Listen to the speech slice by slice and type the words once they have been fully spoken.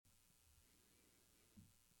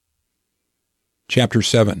Chapter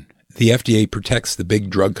 7. The FDA Protects the Big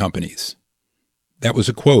Drug Companies. That was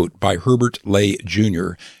a quote by Herbert Lay,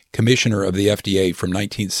 Jr., Commissioner of the FDA from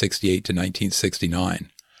 1968 to 1969.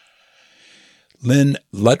 Lynn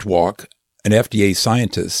Letwalk, an FDA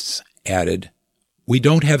scientist, added, "We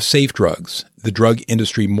don't have safe drugs. The drug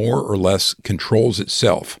industry more or less controls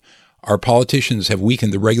itself. Our politicians have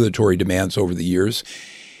weakened the regulatory demands over the years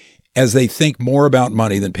as they think more about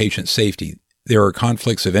money than patient safety. There are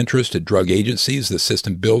conflicts of interest at drug agencies. The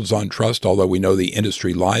system builds on trust, although we know the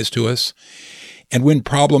industry lies to us. And when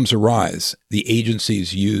problems arise, the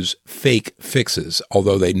agencies use fake fixes,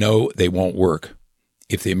 although they know they won't work.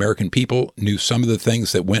 If the American people knew some of the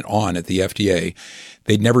things that went on at the FDA,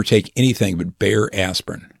 they'd never take anything but Bayer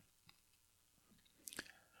aspirin."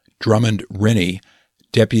 Drummond Rennie,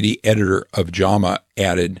 deputy editor of JAMA,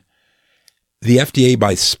 added, "The FDA,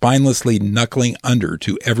 by spinelessly knuckling under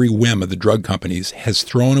to every whim of the drug companies, has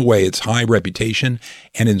thrown away its high reputation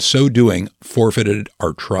and in so doing forfeited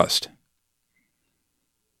our trust."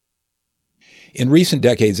 In recent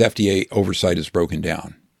decades, FDA oversight has broken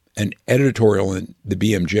down. An editorial in the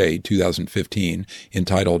BMJ 2015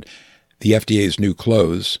 entitled "The FDA's New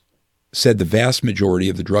Clothes" said the vast majority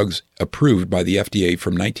of the drugs approved by the FDA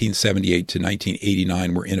from 1978 to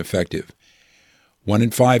 1989 were ineffective. 1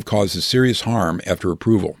 in 5 causes serious harm after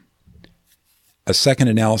approval. A second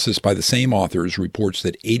analysis by the same authors reports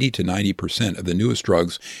that 80 to 90% of the newest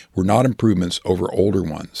drugs were not improvements over older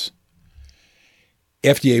ones.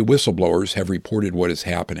 FDA whistleblowers have reported what is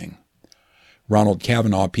happening. Ronald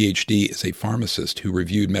Cavanaugh, Ph.D., is a pharmacist who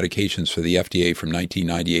reviewed medications for the FDA from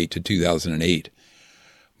 1998 to 2008.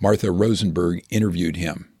 Martha Rosenberg interviewed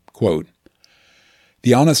him. Quote,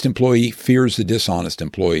 "The honest employee fears the dishonest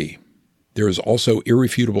employee. There is also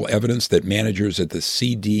irrefutable evidence that managers at the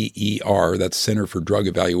CDER, that's Center for Drug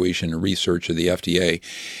Evaluation and Research of the FDA,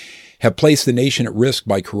 have placed the nation at risk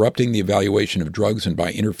by corrupting the evaluation of drugs and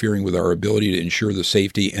by interfering with our ability to ensure the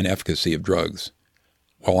safety and efficacy of drugs.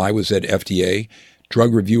 While I was at FDA,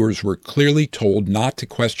 drug reviewers were clearly told not to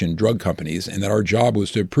question drug companies and that our job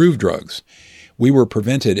was to approve drugs. We were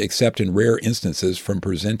prevented, except in rare instances, from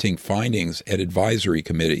presenting findings at advisory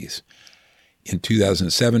committees. In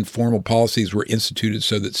 2007, formal policies were instituted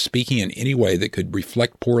so that speaking in any way that could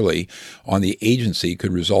reflect poorly on the agency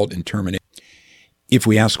could result in termination. If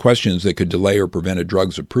we asked questions that could delay or prevent a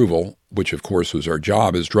drug's approval, which of course was our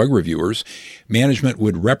job as drug reviewers, management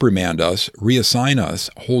would reprimand us, reassign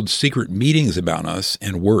us, hold secret meetings about us,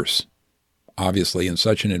 and worse. Obviously, in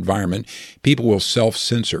such an environment, people will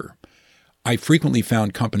self-censor. I frequently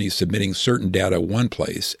found companies submitting certain data one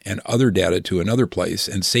place and other data to another place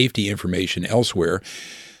and safety information elsewhere,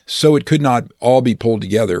 so it could not all be pulled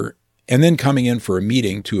together, and then coming in for a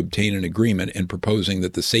meeting to obtain an agreement and proposing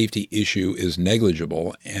that the safety issue is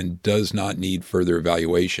negligible and does not need further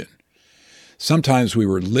evaluation. Sometimes we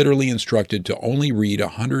were literally instructed to only read a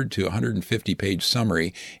 100 to 150-page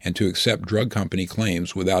summary and to accept drug company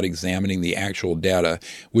claims without examining the actual data,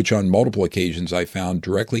 which on multiple occasions I found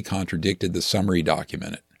directly contradicted the summary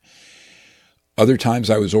document. Other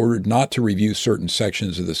times I was ordered not to review certain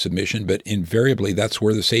sections of the submission, but invariably that's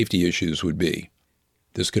where the safety issues would be.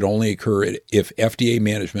 This could only occur if FDA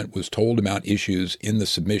management was told about issues in the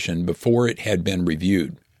submission before it had been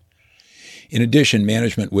reviewed. In addition,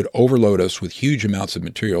 management would overload us with huge amounts of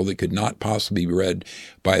material that could not possibly be read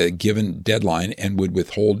by a given deadline and would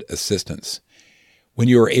withhold assistance. When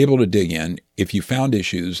you were able to dig in, if you found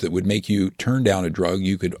issues that would make you turn down a drug,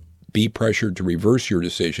 you could be pressured to reverse your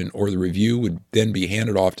decision, or the review would then be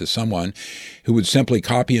handed off to someone who would simply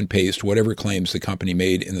copy and paste whatever claims the company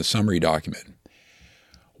made in the summary document.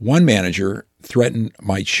 One manager threatened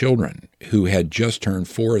my children, who had just turned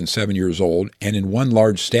 4 and 7 years old, and in one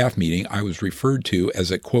large staff meeting I was referred to as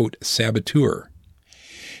a, quote, saboteur.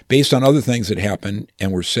 Based on other things that happened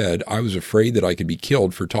and were said, I was afraid that I could be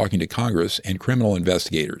killed for talking to Congress and criminal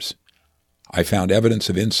investigators. I found evidence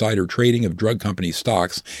of insider trading of drug company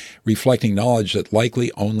stocks, reflecting knowledge that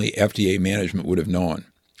likely only FDA management would have known.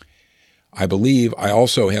 I believe I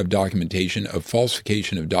also have documentation of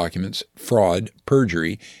falsification of documents, fraud,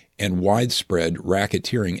 perjury, and widespread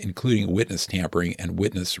racketeering, including witness tampering and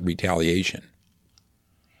witness retaliation.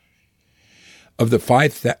 Of the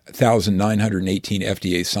 5,918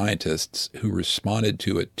 FDA scientists who responded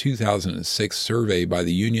to a 2006 survey by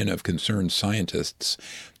the Union of Concerned Scientists,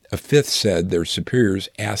 a fifth said their superiors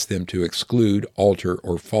asked them to exclude, alter,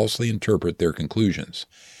 or falsely interpret their conclusions.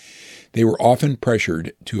 They were often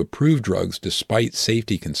pressured to approve drugs despite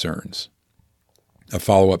safety concerns. A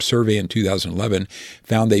follow-up survey in 2011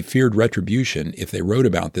 found they feared retribution if they wrote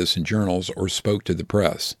about this in journals or spoke to the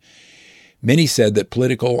press. Many said that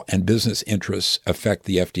political and business interests affect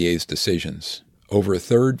the FDA's decisions. Over a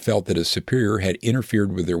third felt that a superior had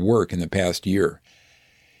interfered with their work in the past year.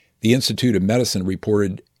 The Institute of Medicine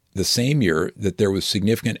reported the same year that there was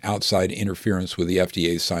significant outside interference with the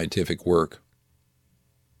FDA's scientific work.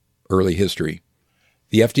 Early history.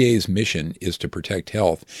 The FDA's mission is to protect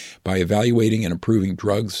health by evaluating and approving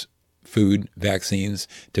drugs, food, vaccines,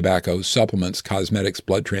 tobacco, supplements, cosmetics,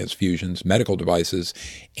 blood transfusions, medical devices,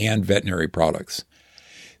 and veterinary products.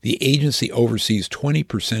 The agency oversees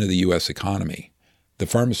 20% of the U.S. economy. The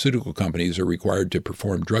pharmaceutical companies are required to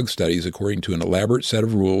perform drug studies according to an elaborate set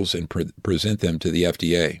of rules and present them to the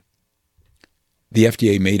FDA. The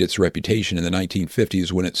FDA made its reputation in the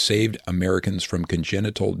 1950s when it saved Americans from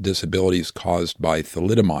congenital disabilities caused by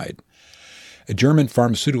thalidomide. A German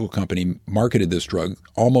pharmaceutical company marketed this drug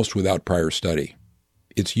almost without prior study.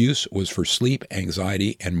 Its use was for sleep,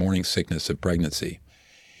 anxiety, and morning sickness of pregnancy.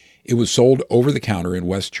 It was sold over the counter in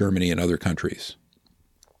West Germany and other countries.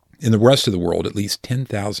 In the rest of the world, at least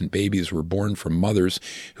 10,000 babies were born from mothers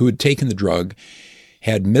who had taken the drug,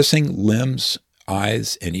 had missing limbs,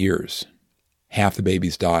 eyes, and ears. Half the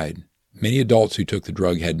babies died. Many adults who took the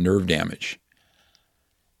drug had nerve damage.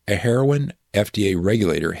 A heroin FDA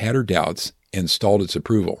regulator had her doubts and stalled its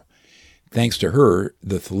approval. Thanks to her,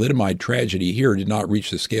 the thalidomide tragedy here did not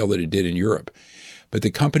reach the scale that it did in Europe. But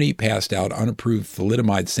the company passed out unapproved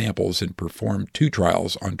thalidomide samples and performed 2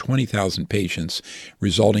 trials on 20,000 patients,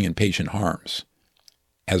 resulting in patient harms.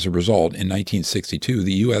 As a result, in 1962,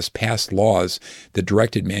 the U.S. passed laws that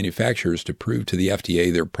directed manufacturers to prove to the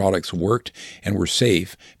FDA their products worked and were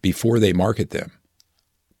safe before they market them.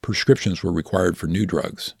 Prescriptions were required for new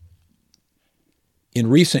drugs. In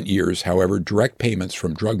recent years, however, direct payments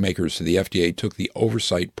from drug makers to the FDA took the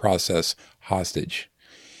oversight process hostage.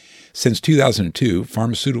 Since 2002,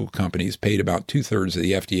 pharmaceutical companies paid about 2/3 of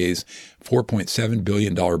the FDA's $4.7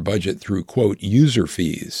 billion budget through, quote, user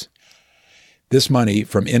fees. This money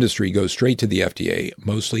from industry goes straight to the FDA,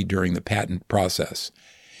 mostly during the patent process.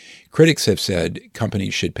 Critics have said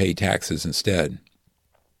companies should pay taxes instead.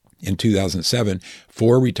 In 2007,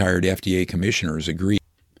 4 retired FDA commissioners agreed.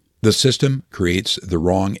 The system creates the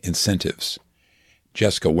wrong incentives.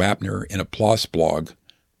 Jessica Wapner, in a PLOS blog,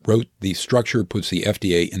 wrote, "The structure puts the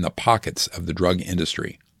FDA in the pockets of the drug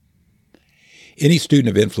industry." Any student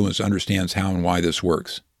of influence understands how and why this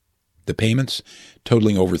works. The payments,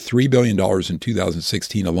 totaling over $3 billion in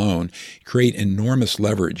 2016 alone, create enormous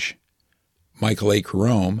leverage. Michael A.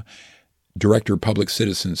 Carome, Director of Public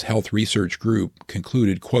Citizens Health Research Group,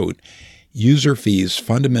 concluded, quote, "User fees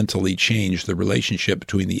fundamentally change the relationship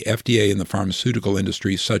between the FDA and the pharmaceutical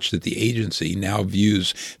industry such that the agency now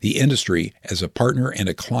views the industry as a partner and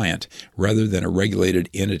a client rather than a regulated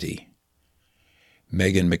entity."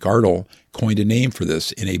 Megan McArdle coined a name for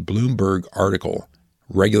this in a Bloomberg article,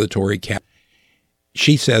 regulatory cap.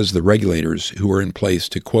 She says the regulators who are in place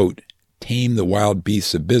to, quote, tame the wild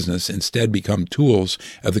beasts of business instead become tools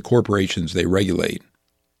of the corporations they regulate.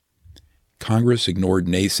 Congress ignored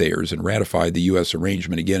naysayers and ratified the U.S.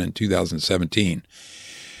 arrangement again in 2017.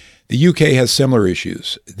 The UK has similar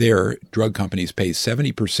issues. There, drug companies pay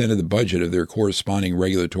 70% of the budget of their corresponding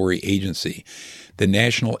regulatory agency, the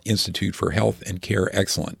National Institute for Health and Care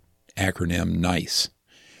Excellence, acronym NICE.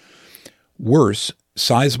 Worse,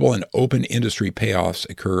 sizable and open industry payoffs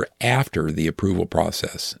occur after the approval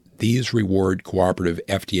process. These reward cooperative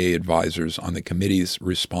FDA advisors on the committees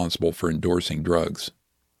responsible for endorsing drugs.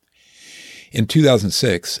 In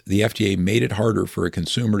 2006, the FDA made it harder for a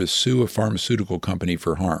consumer to sue a pharmaceutical company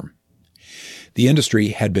for harm. The industry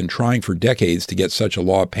had been trying for decades to get such a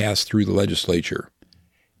law passed through the legislature.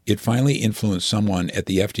 It finally influenced someone at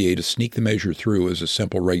the FDA to sneak the measure through as a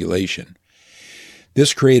simple regulation.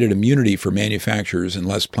 This created immunity for manufacturers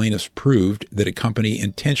unless plaintiffs proved that a company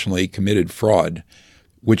intentionally committed fraud,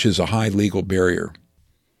 which is a high legal barrier.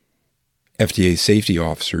 FDA Safety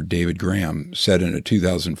Officer David Graham said in a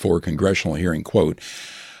 2004 congressional hearing, quote,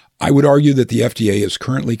 "I would argue that the FDA as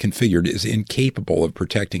currently configured is incapable of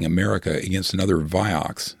protecting America against another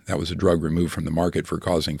Vioxx," that was a drug removed from the market for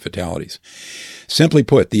causing fatalities. Simply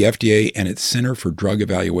put, the FDA and its Center for Drug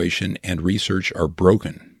Evaluation and Research are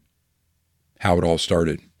broken. How it all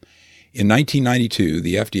started. In 1992,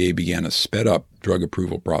 the FDA began a sped-up drug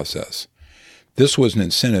approval process. This was an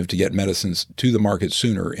incentive to get medicines to the market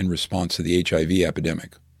sooner in response to the HIV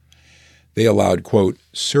epidemic. They allowed, quote,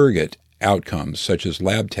 surrogate outcomes such as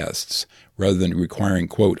lab tests rather than requiring,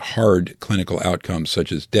 quote, hard clinical outcomes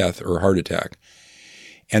such as death or heart attack.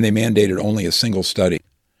 And they mandated only a single study.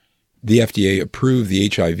 The FDA approved the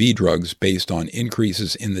HIV drugs based on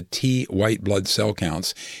increases in the T white blood cell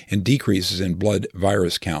counts and decreases in blood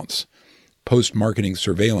virus counts. post-marketing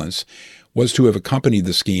surveillance, was to have accompanied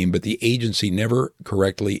the scheme, but the agency never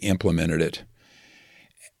correctly implemented it.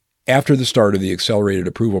 After the start of the accelerated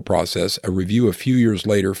approval process, a review a few years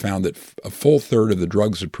later found that a full third of the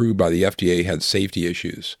drugs approved by the FDA had safety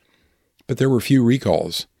issues. But there were few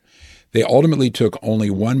recalls. They ultimately took only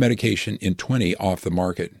one medication in 20 off the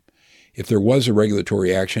market. If there was a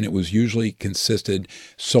regulatory action, it was usually consisted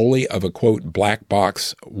solely of a, quote, black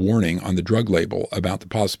box warning on the drug label about the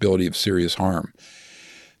possibility of serious harm.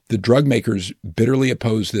 The drug makers bitterly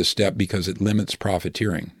oppose this step because it limits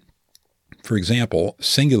profiteering. For example,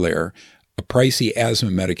 Singulair, a pricey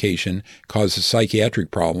asthma medication, causes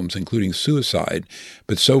psychiatric problems, including suicide,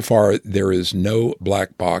 but so far there is no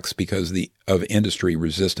black box because of industry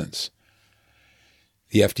resistance.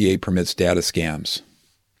 The FDA permits data scams.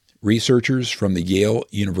 Researchers from the Yale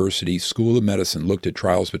University School of Medicine looked at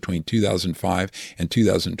trials between 2005 and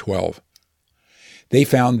 2012. They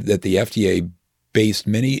found that the FDA based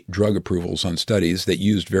many drug approvals on studies that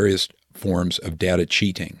used various forms of data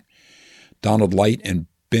cheating. Donald Light and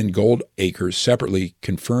Ben Goldacre separately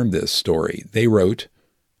confirmed this story. They wrote,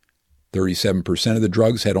 37% of the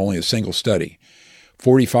drugs had only a single study.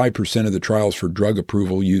 45% of the trials for drug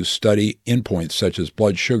approval used study endpoints such as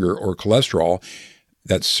blood sugar or cholesterol,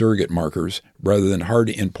 that's surrogate markers, rather than hard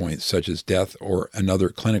endpoints such as death or another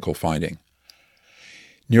clinical finding.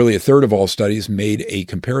 Nearly a third of all studies made a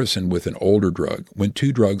comparison with an older drug. When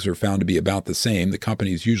two drugs are found to be about the same, the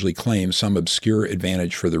companies usually claim some obscure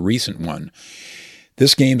advantage for the recent one.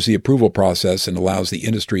 This games the approval process and allows the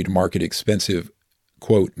industry to market expensive,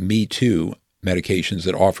 quote, me too medications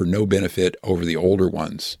that offer no benefit over the older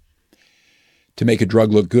ones. To make a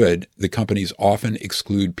drug look good, the companies often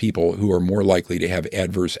exclude people who are more likely to have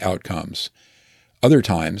adverse outcomes. Other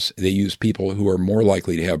times, they use people who are more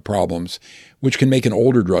likely to have problems, which can make an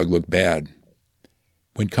older drug look bad.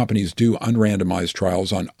 When companies do unrandomized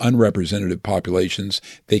trials on unrepresentative populations,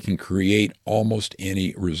 they can create almost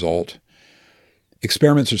any result.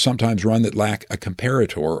 Experiments are sometimes run that lack a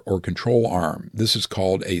comparator or control arm. This is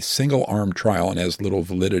called a single-arm trial and has little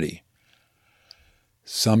validity.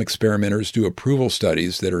 Some experimenters do approval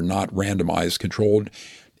studies that are not randomized, controlled,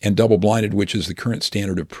 and double-blinded, which is the current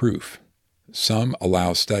standard of proof. Some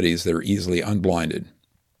allow studies that are easily unblinded.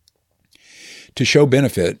 To show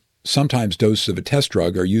benefit, sometimes doses of a test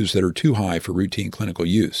drug are used that are too high for routine clinical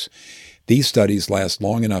use. These studies last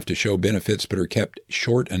long enough to show benefits but are kept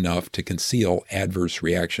short enough to conceal adverse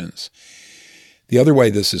reactions. The other way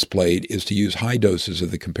this is played is to use high doses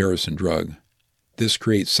of the comparison drug. This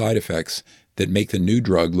creates side effects that make the new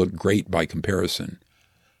drug look great by comparison.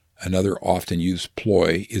 Another often used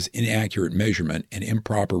ploy is inaccurate measurement and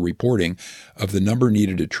improper reporting of the number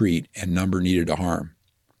needed to treat and number needed to harm.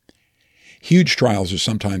 Huge trials are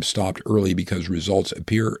sometimes stopped early because results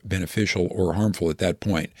appear beneficial or harmful at that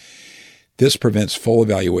point. This prevents full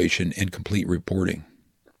evaluation and complete reporting.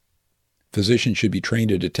 Physicians should be trained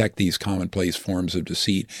to detect these commonplace forms of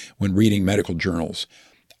deceit when reading medical journals.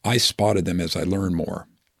 I spotted them as I learned more.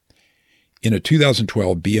 In a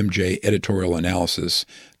 2012 BMJ editorial analysis,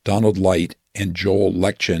 Donald Light and Joel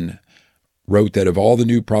Lechtchen wrote that of all the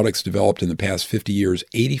new products developed in the past 50 years,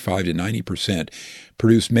 85 to 90%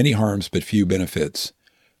 produce many harms but few benefits.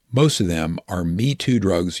 Most of them are Me Too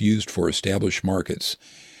drugs used for established markets.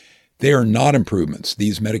 They are not improvements.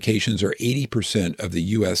 These medications are 80% of the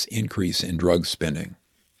U.S. increase in drug spending.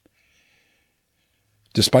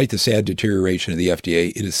 Despite the sad deterioration of the FDA,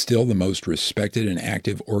 it is still the most respected and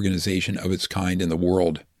active organization of its kind in the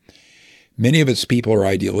world. Many of its people are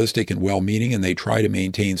idealistic and well-meaning, and they try to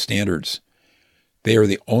maintain standards. They are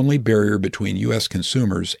the only barrier between U.S.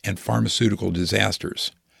 consumers and pharmaceutical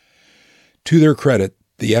disasters. To their credit,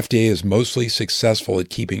 the FDA is mostly successful at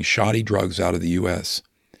keeping shoddy drugs out of the U.S.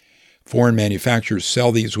 Foreign manufacturers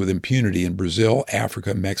sell these with impunity in Brazil,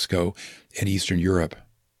 Africa, Mexico, and Eastern Europe.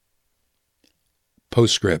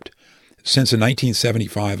 Postscript. Since a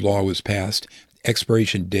 1975 law was passed,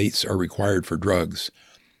 expiration dates are required for drugs.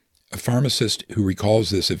 A pharmacist who recalls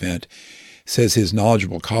this event says his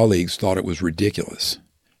knowledgeable colleagues thought it was ridiculous,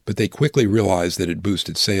 but they quickly realized that it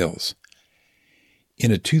boosted sales.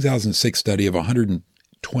 In a 2006 study of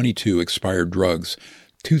 122 expired drugs,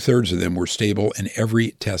 2/3 of them were stable in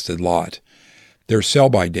every tested lot. Their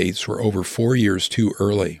sell-by dates were over 4 years too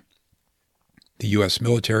early. The U.S.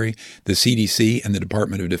 military, the CDC, and the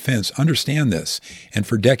Department of Defense understand this and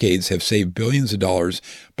for decades have saved billions of dollars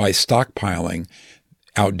by stockpiling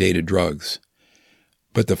outdated drugs.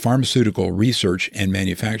 But the Pharmaceutical Research and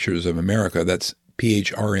Manufacturers of America, that's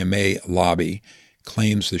PHRMA lobby,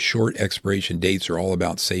 claims the short expiration dates are all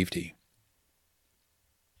about safety.